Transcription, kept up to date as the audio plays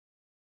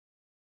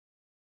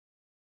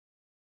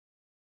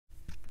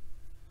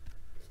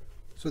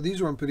So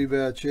these were in pretty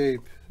bad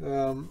shape.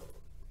 I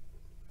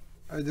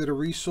did a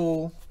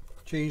resole,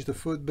 changed the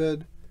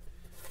footbed.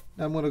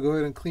 Now I'm going to go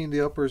ahead and clean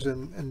the uppers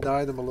and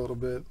dye them a little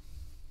bit.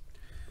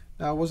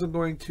 Now I wasn't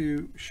going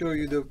to show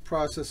you the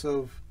process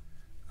of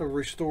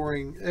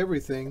restoring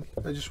everything.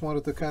 I just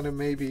wanted to kind of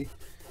maybe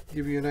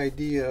give you an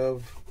idea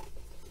of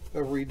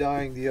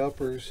re-dyeing the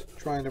uppers,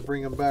 trying to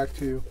bring them back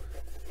to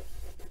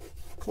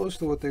close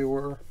to what they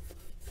were.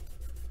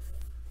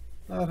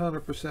 Not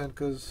 100%,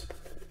 because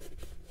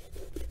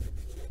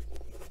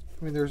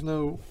I mean,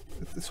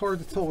 it's hard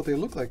to tell what they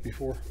looked like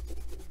before.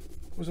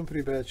 It was in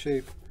pretty bad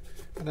shape.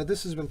 And now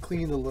this has been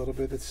cleaned a little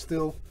bit. It's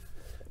still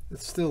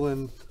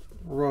in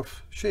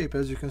rough shape,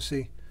 as you can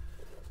see.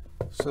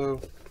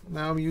 So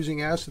now I'm using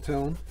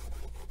acetone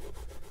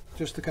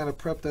just to kind of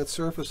prep that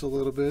surface a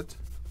little bit.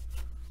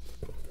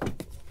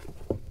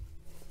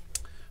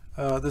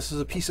 This is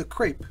a piece of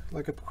crepe,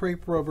 like a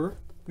crepe rubber.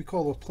 We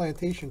call it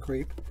plantation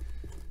crepe.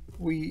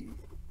 When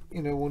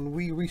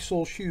we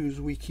resole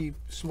shoes, we keep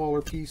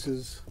smaller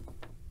pieces.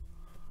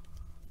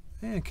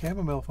 And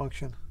camera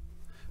malfunction.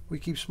 We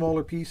keep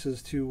smaller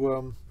pieces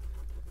to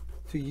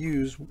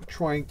use,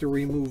 trying to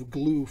remove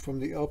glue from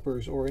the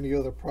uppers or any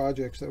other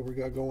projects that we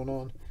got going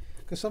on.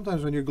 Because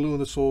sometimes when you're gluing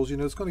the soles,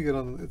 it's going to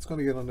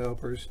get on the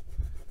uppers.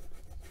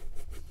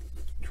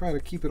 Try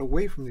to keep it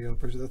away from the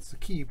uppers. That's the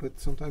key,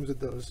 but sometimes it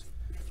does.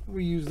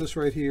 We use this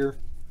right here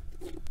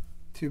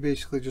to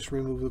basically just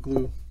remove the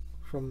glue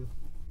from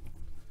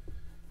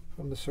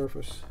the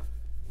surface.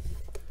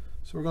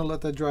 So we're going to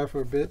let that dry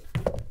for a bit.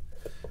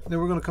 And then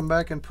we're going to come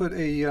back and put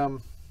a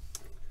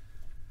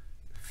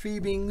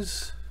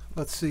Fiebings,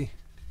 let's see,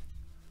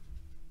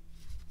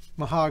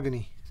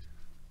 mahogany.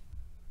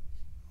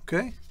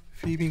 Okay,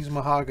 Fiebings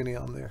mahogany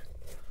on there.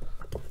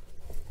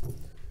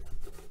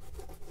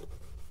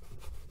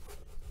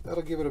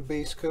 That'll give it a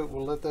base coat.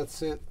 We'll let that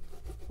sit.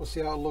 We'll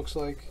see how it looks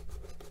like.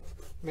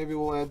 Maybe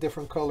we'll add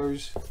different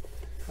colors,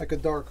 like a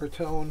darker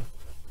tone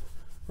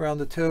around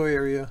the toe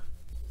area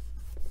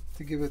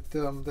to give it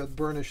that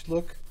burnished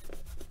look.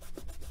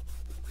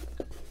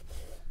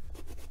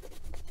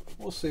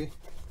 We'll see.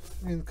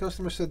 I mean, the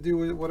customer said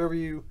do whatever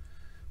you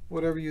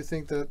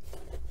think that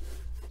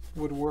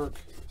would work.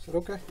 I said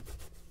okay.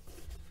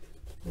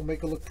 We'll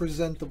make it look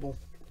presentable.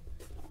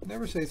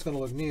 Never say it's going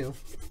to look new,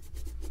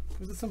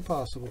 because it's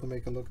impossible to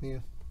make it look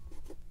new.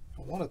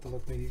 I want it to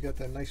look new. You got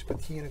that nice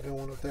patina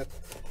going with that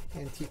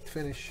antique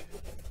finish.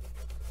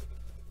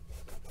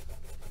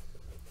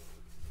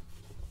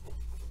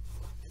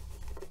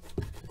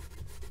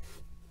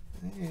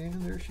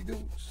 And there she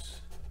goes.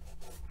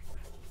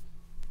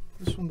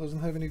 This one doesn't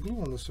have any glue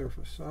on the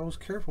surface. I was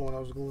careful when I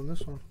was gluing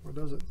this one. Or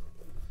does it?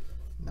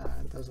 Nah,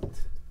 it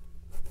doesn't.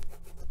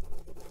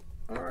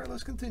 Alright,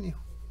 let's continue.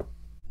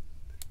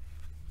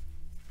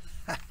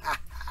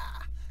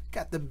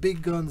 Got the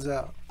big guns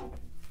out.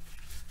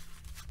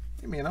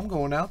 Hey man, I'm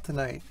going out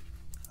tonight.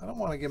 I don't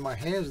want to get my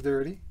hands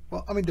dirty.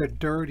 Well, I mean, they're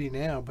dirty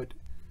now, but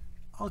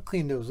I'll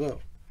clean those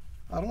up.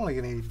 I don't want to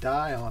get any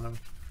dye on them,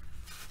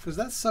 because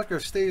that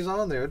sucker stays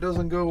on there. It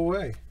doesn't go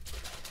away.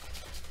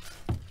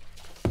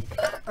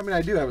 I mean,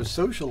 I do have a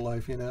social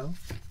life, you know.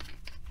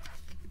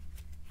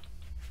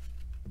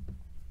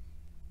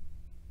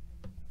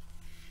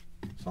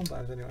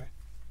 Sometimes, anyway.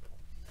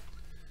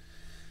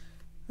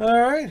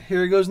 Alright,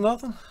 here goes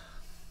nothing.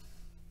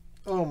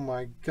 Oh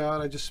my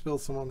god, I just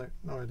spilled some on there.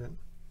 No, I didn't.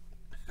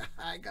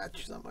 I got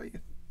you, some of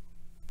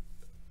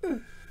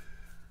you.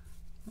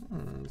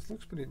 This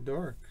looks pretty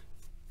dark.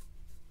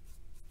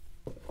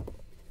 I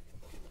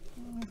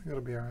think it'll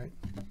be alright.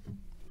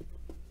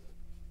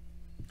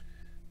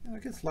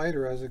 It gets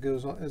lighter as it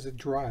goes on, as it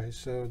dries,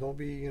 so don't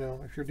be,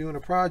 if you're doing a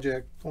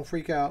project, don't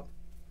freak out.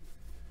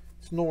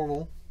 It's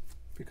normal,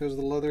 because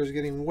the leather is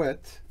getting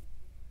wet.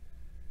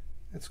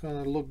 It's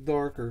going to look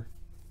darker,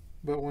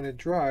 but when it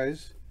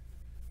dries,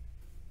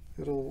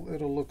 it'll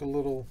look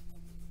it'll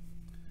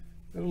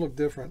look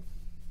different.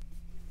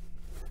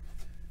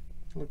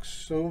 It looks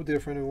so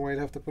different, and we might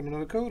have to put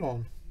another coat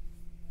on.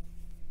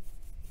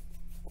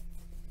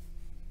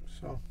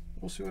 So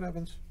we'll see what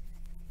happens.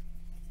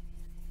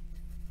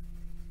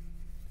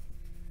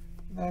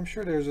 Now I'm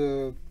sure there's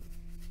a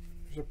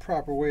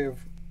proper way of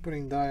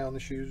putting dye on the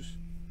shoes.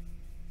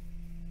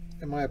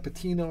 Am I a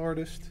patina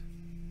artist?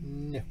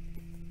 No.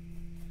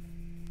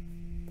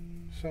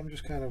 So I'm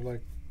just kind of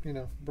like,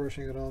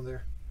 brushing it on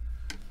there.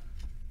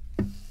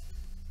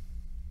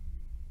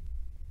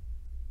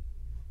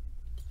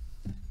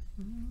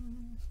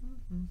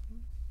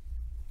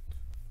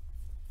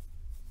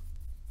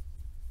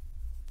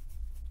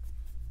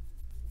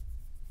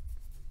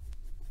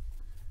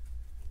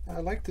 I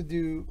like to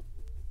do,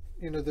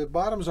 the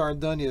bottoms aren't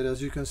done yet,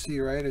 as you can see,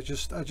 right? I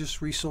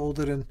just resoled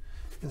it and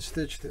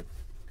stitched it.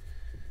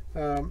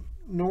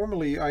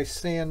 Normally I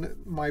sand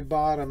my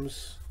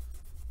bottoms.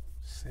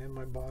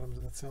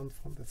 That sounds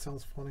fun. That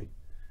sounds funny.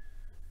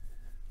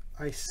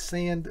 I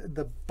sand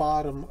the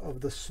bottom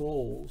of the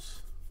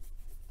soles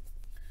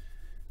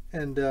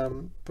and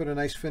put a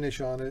nice finish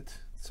on it.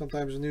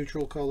 Sometimes a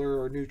neutral color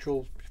or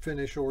neutral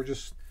finish, or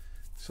just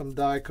some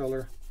dye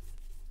color.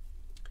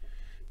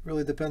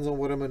 Really depends on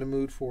what I'm in the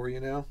mood for, you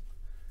know.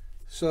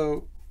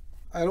 So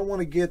I don't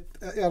want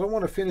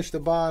to finish the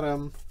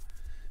bottom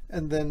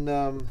and then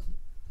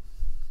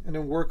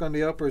work on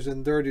the uppers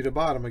and dirty the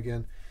bottom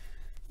again.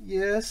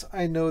 Yes,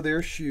 I know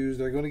they're shoes.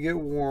 They're going to get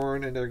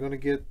worn and they're going to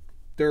get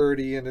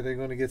dirty and they're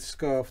going to get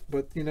scuffed.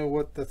 But you know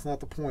what? That's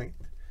not the point.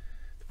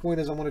 The point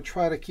is I want to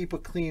try to keep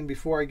it clean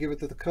before I give it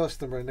to the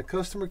customer. And the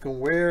customer can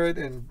wear it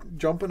and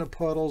jump into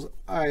puddles.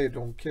 I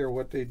don't care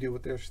what they do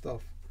with their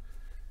stuff.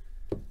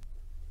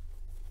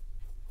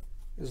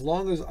 As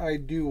long as I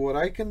do what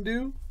I can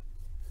do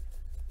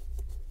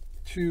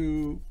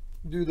to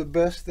do the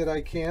best that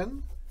I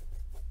can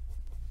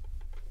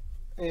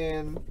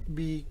and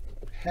be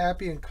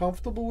happy and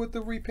comfortable with the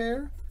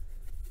repair,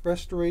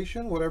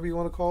 restoration, whatever you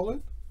want to call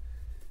it,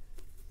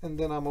 and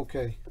then I'm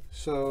okay.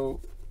 So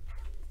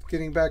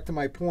getting back to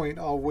my point,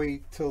 I'll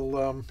wait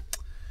to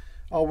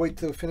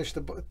finish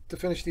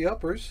the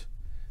uppers,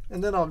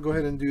 and then I'll go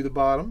ahead and do the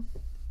bottom,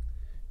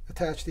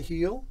 attach the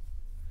heel,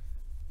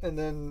 and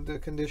then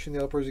condition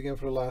the uppers again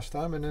for the last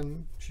time, and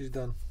then she's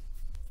done.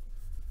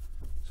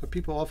 So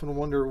people often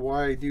wonder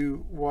why I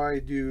do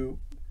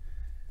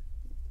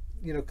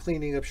you know,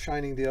 cleaning up,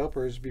 shining the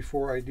uppers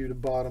before I do the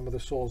bottom of the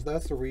soles.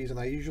 That's the reason.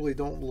 I usually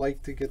don't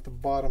like to get the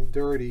bottom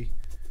dirty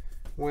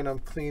when I'm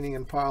cleaning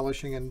and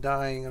polishing and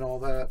dyeing and all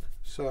that.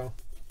 So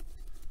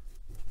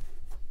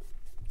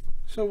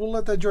we'll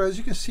let that dry. As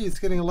you can see, it's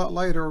getting a lot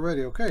lighter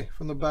already. Okay,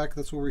 from the back,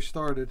 that's where we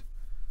started.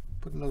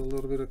 Put another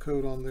little bit of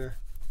coat on there.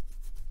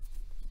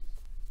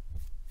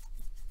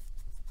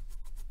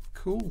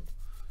 Cool.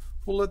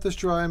 We'll let this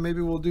dry, and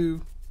maybe we'll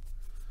do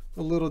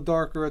a little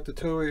darker at the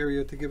toe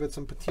area to give it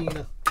some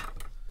patina.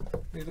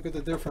 Hey, look at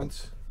the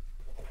difference.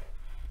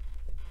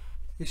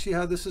 You see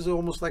how this is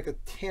almost like a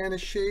tannish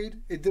shade?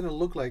 It didn't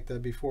look like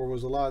that before. It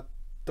was a lot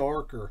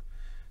darker.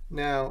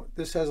 Now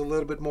this has a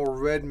little bit more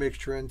red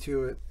mixture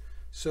into it,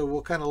 so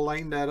we'll kind of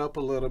lighten that up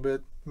a little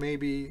bit,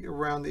 maybe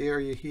around the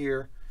area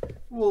here.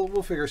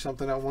 We'll figure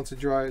something out once it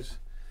dries.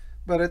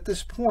 But at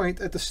this point,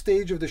 at the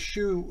stage of the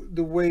shoe,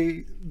 the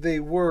way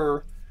they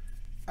were,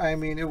 I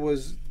mean, it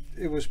was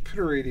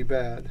pretty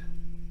bad.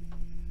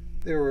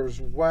 There was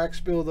wax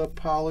buildup,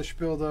 polish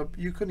buildup.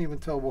 You couldn't even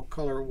tell what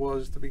color it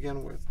was to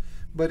begin with.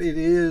 But it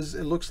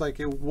looks like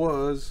it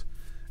was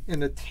in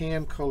the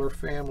tan color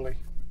family.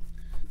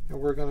 And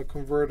we're going to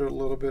convert it a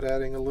little bit,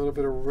 adding a little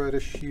bit of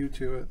reddish hue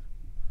to it.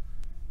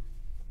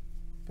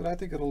 But I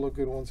think it'll look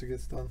good once it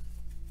gets done.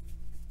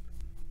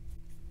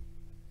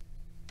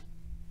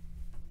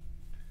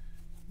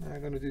 Now I'm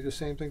going to do the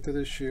same thing to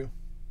this shoe.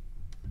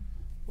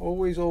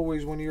 Always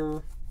when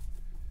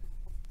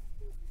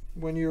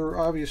you're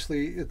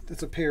obviously,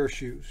 it's a pair of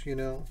shoes, you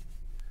know.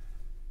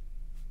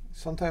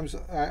 Sometimes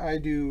I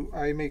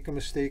make a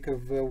mistake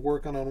of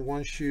working on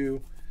one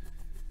shoe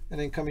and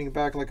then coming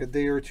back like a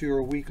day or two or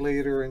a week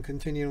later and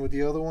continuing with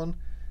the other one.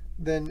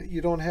 Then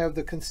you don't have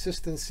the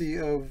consistency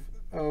of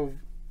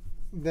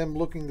them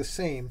looking the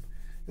same.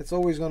 It's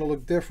always going to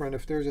look different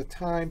if there's a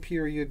time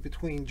period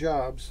between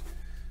jobs.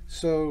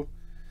 So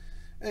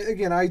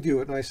again, I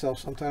do it myself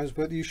sometimes,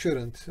 but you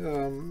shouldn't.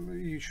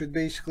 You should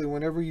basically,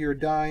 whenever you're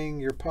dyeing,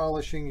 you're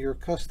polishing, you're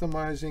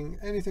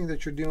customizing, anything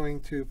that you're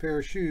doing to a pair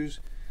of shoes,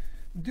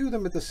 do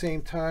them at the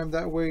same time.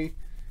 That way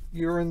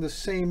you're in the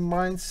same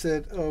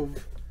mindset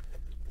of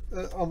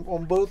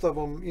on both of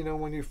them, you know,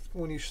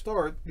 when you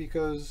start,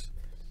 because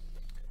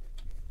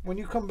when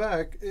you come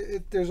back,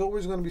 there's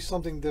always going to be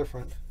something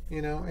different,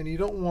 you know, and you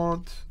don't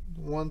want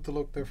one to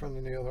look different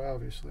than the other,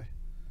 obviously.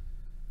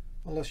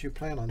 Unless you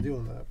plan on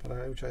doing that, but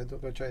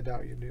which I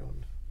doubt you're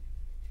doing.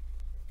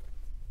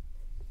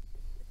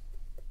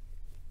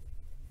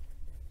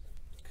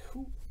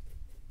 Cool.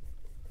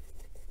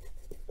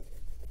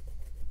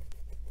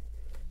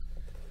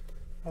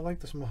 I like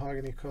this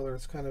mahogany color.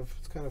 It's kind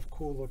of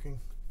cool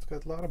looking. It's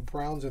got a lot of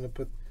browns in it,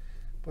 but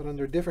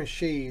under different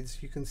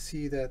shades, you can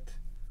see that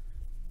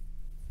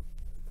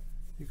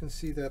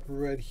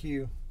red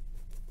hue.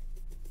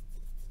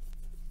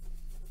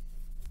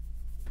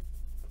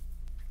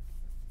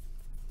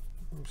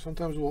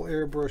 Sometimes we'll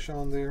airbrush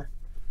on there,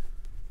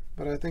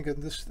 but I think at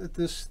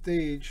this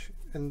stage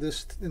in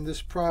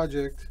this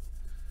project,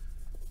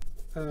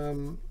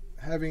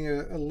 having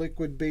a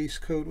liquid base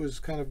coat was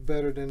kind of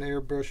better than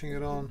airbrushing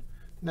it on.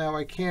 Now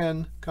I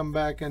can come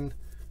back and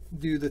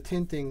do the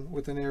tinting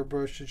with an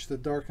airbrush just to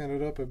darken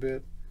it up a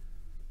bit,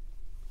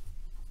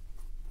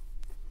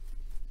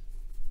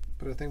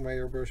 but I think my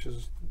airbrush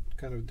is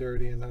kind of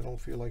dirty and I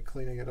don't feel like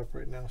cleaning it up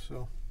right now,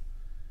 so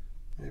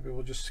maybe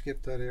we'll just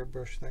skip that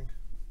airbrush thing.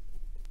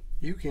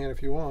 You can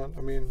if you want.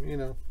 I mean, you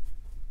know,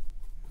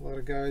 a lot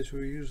of guys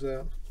who use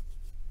that.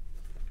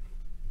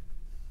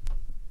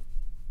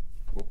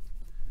 Whoop.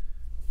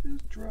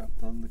 Just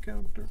dropped on the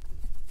counter.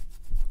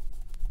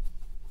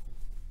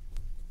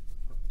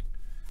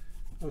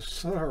 Oh,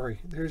 sorry.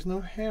 There's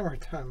no hammer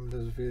time in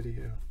this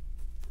video.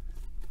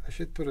 I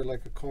should put it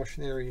like a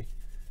cautionary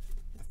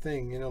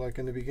thing, you know, like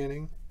in the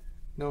beginning.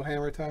 No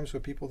hammer time so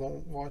people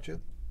don't watch it.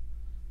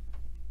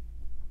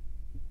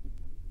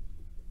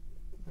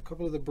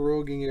 couple of the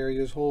broguing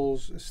areas,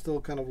 holes, is still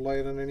kind of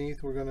light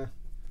underneath. We're gonna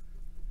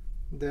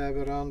dab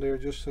it on there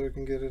just so we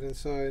can get it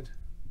inside.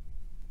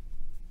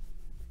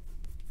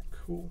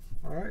 Cool.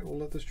 Alright, we'll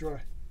let this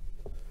dry.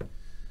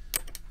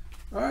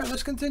 Alright,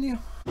 let's continue.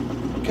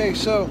 Okay,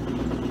 so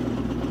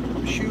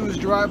shoe is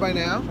dry by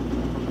now.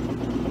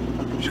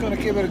 I'm just gonna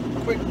give it a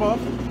quick buff.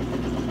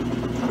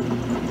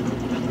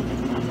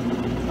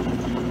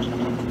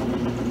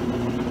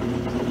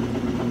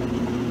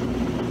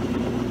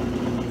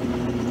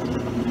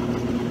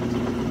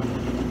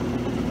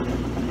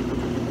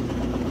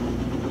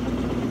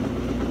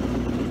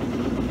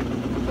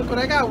 Look what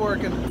I got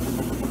working.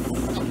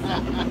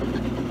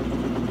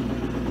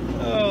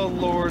 Oh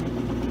Lord,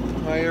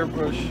 my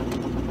airbrush.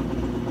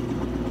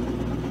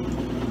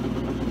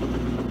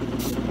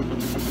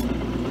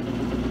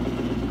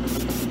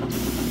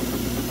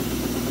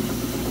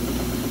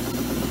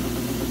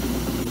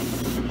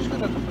 Just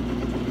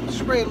gonna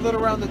spray a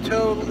little around the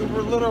toe, a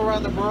little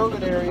around the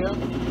brogan area.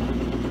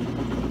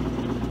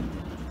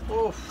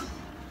 Oof.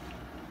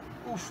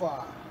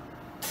 Oofa.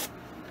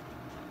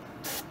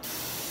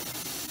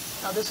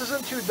 Now this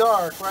isn't too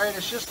dark, right?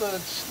 It's just a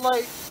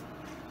slight,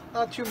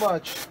 not too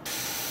much.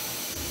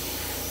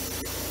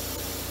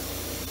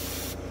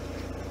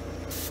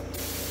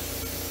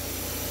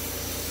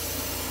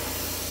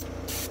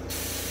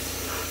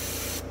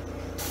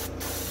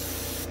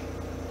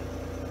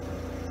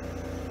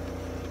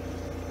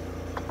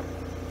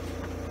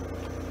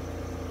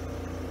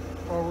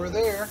 While we're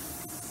there,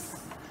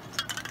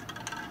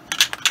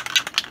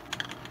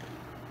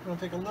 I'm going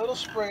to take a little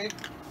spray.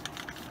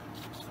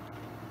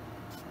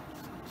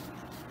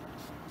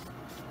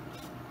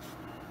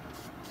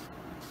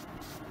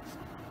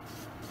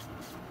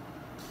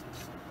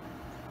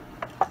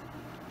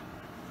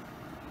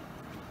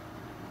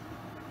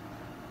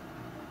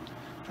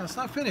 Now, it's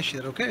not finished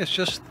yet, okay? It's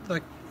just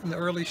like in the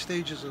early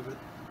stages of it.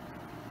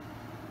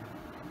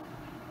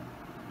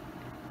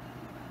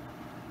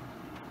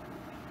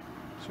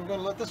 So we're going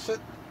to let this sit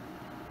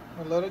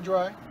and let it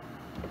dry.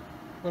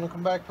 We're going to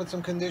come back, put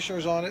some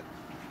conditioners on it,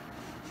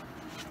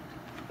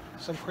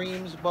 some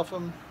creams, buff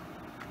them,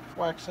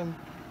 wax them,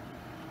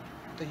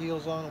 put the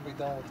heels on, and we'll be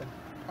done with them.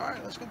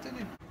 Alright, let's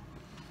continue.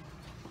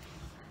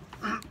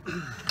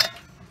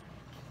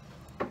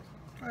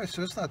 Alright,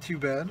 so it's not too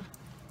bad.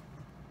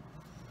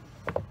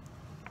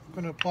 I'm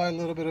going to apply a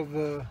little bit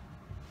of,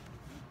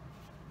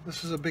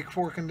 this is a Bick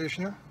 4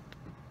 conditioner.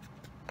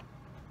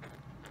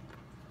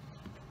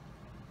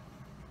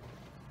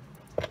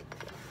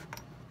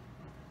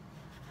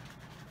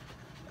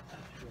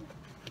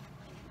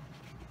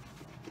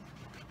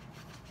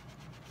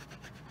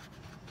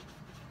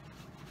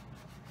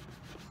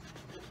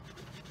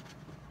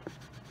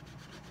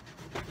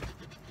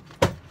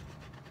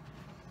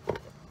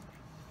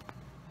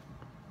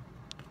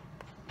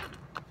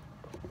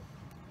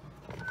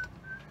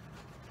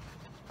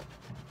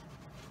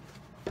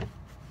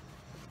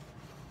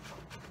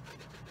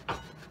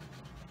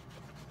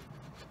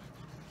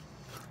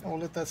 We'll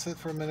let that sit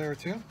for a minute or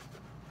two.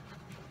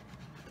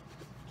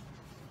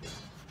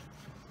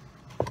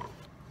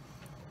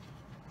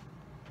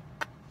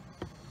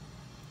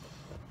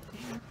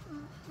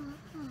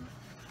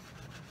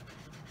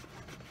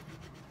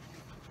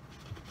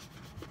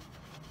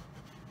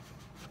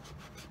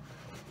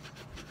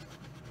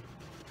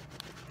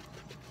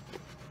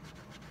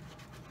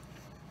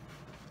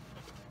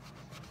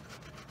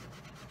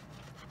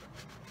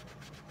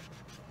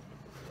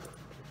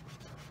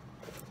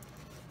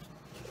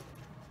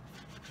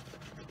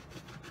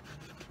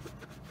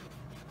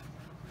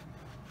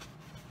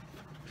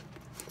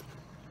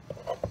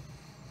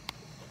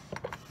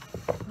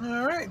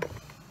 Alright,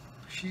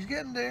 she's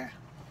getting there.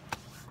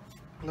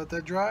 Let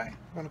that dry. I'm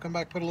going to come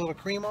back, put a little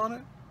cream on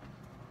it.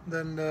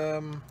 Then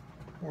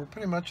we're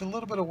pretty much a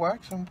little bit of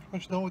wax. I'm pretty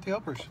much done with the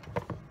uppers.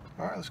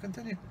 Alright, let's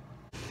continue.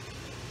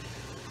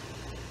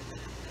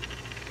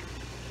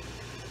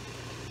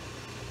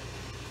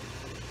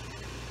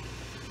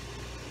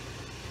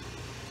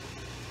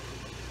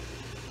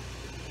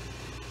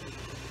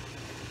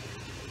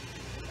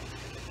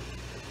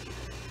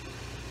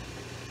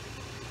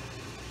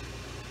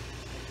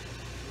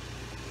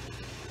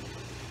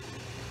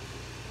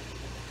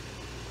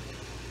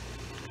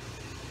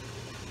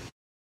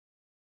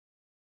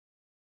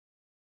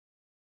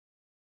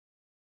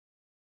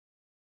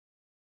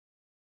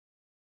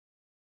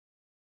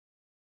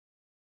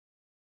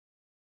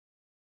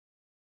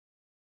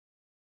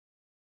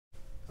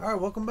 Alright,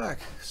 welcome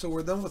back. So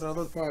we're done with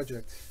another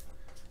project.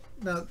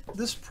 Now,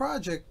 this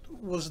project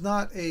was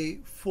not a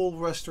full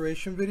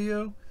restoration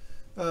video.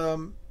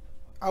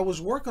 I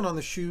was working on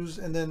the shoes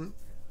and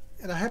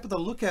I happened to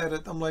look at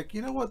it. I'm like,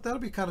 you know what, that'll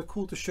be kind of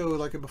cool to show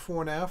like a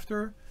before and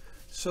after.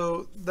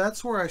 So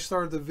that's where I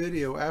started the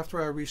video after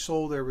I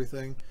resold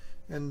everything.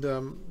 And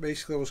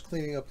basically I was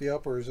cleaning up the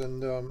uppers,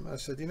 and I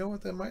said, you know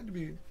what, that might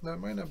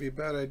not be a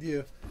bad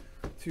idea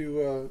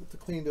to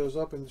clean those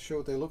up and show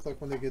what they look like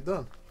when they get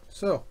done.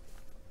 So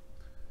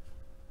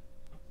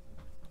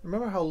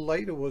remember how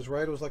light it was,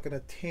 right? It was like in a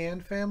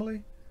tan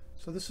family.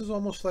 So this is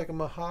almost like a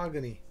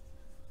mahogany.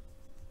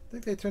 I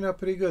think they turned out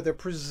pretty good. They're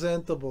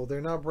presentable. They're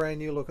not brand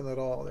new looking at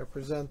all. They're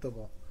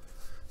presentable.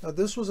 Now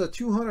this was a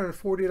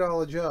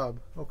 $240 job,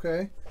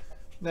 okay?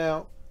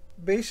 Now,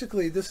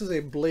 basically this is a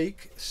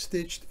Blake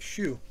stitched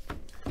shoe.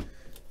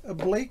 A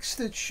Blake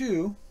stitched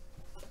shoe,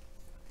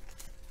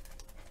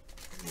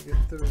 let me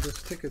get through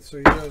this ticket so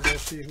you guys will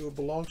see who it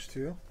belongs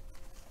to.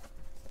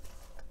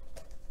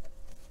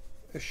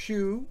 A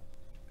shoe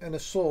and a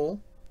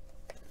sole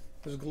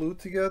is glued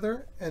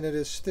together and it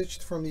is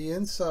stitched from the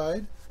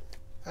inside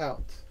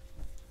out.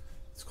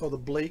 It's called a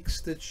Blake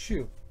stitch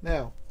shoe.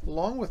 Now,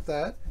 along with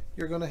that,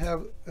 you're going to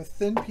have a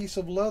thin piece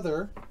of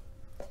leather.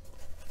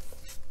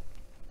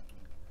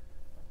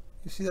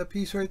 You see that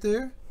piece right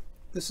there?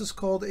 This is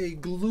called a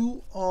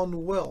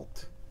glue-on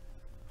welt.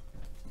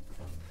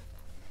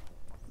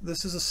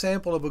 This is a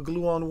sample of a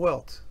glue-on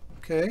welt.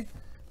 Okay,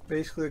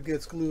 basically it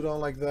gets glued on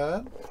like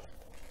that,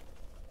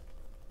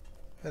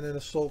 and then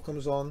the sole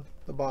comes on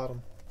the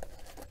bottom.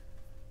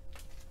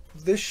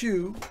 This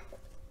shoe,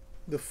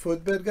 the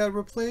footbed got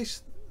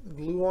replaced,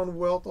 glue-on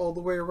welt all the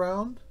way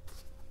around,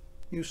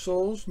 new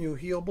soles, new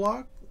heel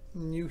block,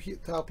 new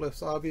top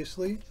lifts,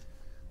 obviously,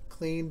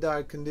 clean,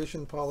 dyed,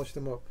 conditioned, polished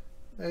them up.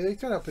 They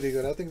turn out pretty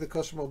good. I think the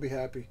customer will be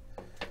happy.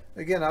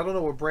 Again, I don't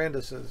know what brand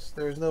this is.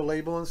 There's no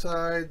label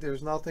inside.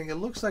 There's nothing. It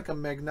looks like a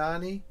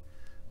Magnani,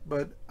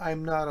 but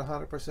I'm not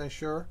 100%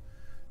 sure.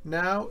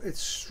 Now it's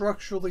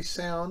structurally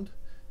sound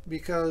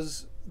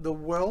because the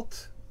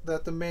welt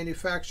that the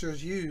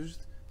manufacturers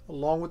used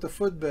along with the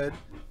footbed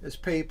is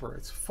paper.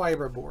 It's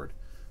fiberboard.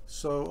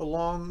 So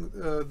along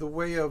the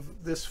way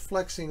of this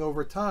flexing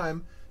over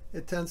time,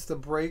 it tends to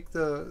break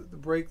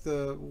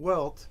the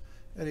welt,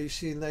 and you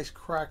see nice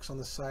cracks on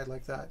the side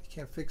like that. You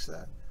can't fix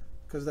that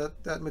because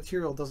that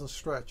material doesn't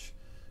stretch.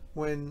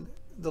 When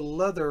the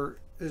leather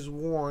is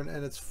worn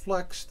and it's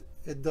flexed,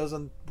 it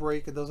doesn't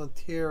break, it doesn't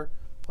tear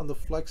on the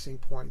flexing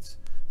points.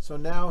 So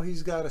now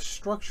he's got a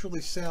structurally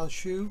sound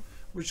shoe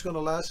which is going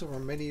to last him for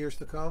many years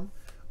to come.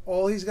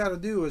 All he's got to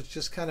do is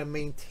just kind of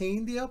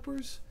maintain the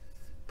uppers,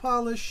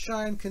 polish,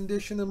 shine,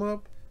 condition them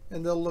up,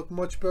 and they'll look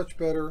much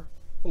better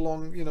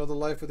along, you know, the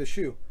life of the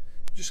shoe.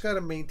 You just got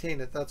to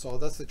maintain it. That's all.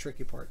 That's the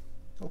tricky part.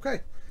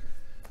 Okay.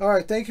 All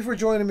right. Thank you for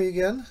joining me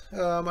again.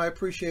 I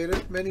appreciate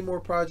it. Many more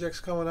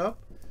projects coming up.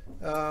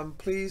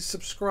 Please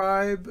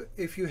subscribe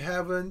if you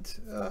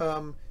haven't.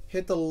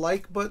 Hit the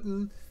like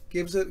button.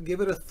 Give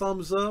it a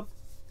thumbs up.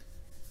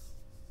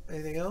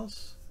 Anything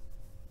else?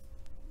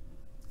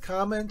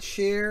 Comment,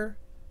 share,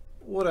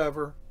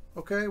 whatever.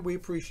 Okay, we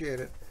appreciate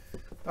it.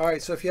 All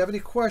right, so if you have any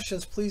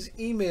questions, please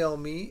email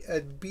me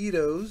at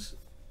Beatos.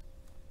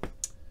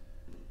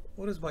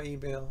 What is my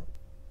email?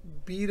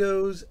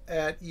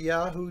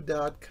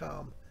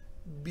 Beatos@yahoo.com.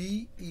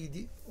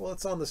 B-E-D. Well,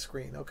 it's on the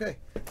screen. Okay.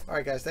 All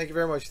right, guys. Thank you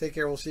very much. Take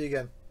care. We'll see you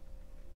again.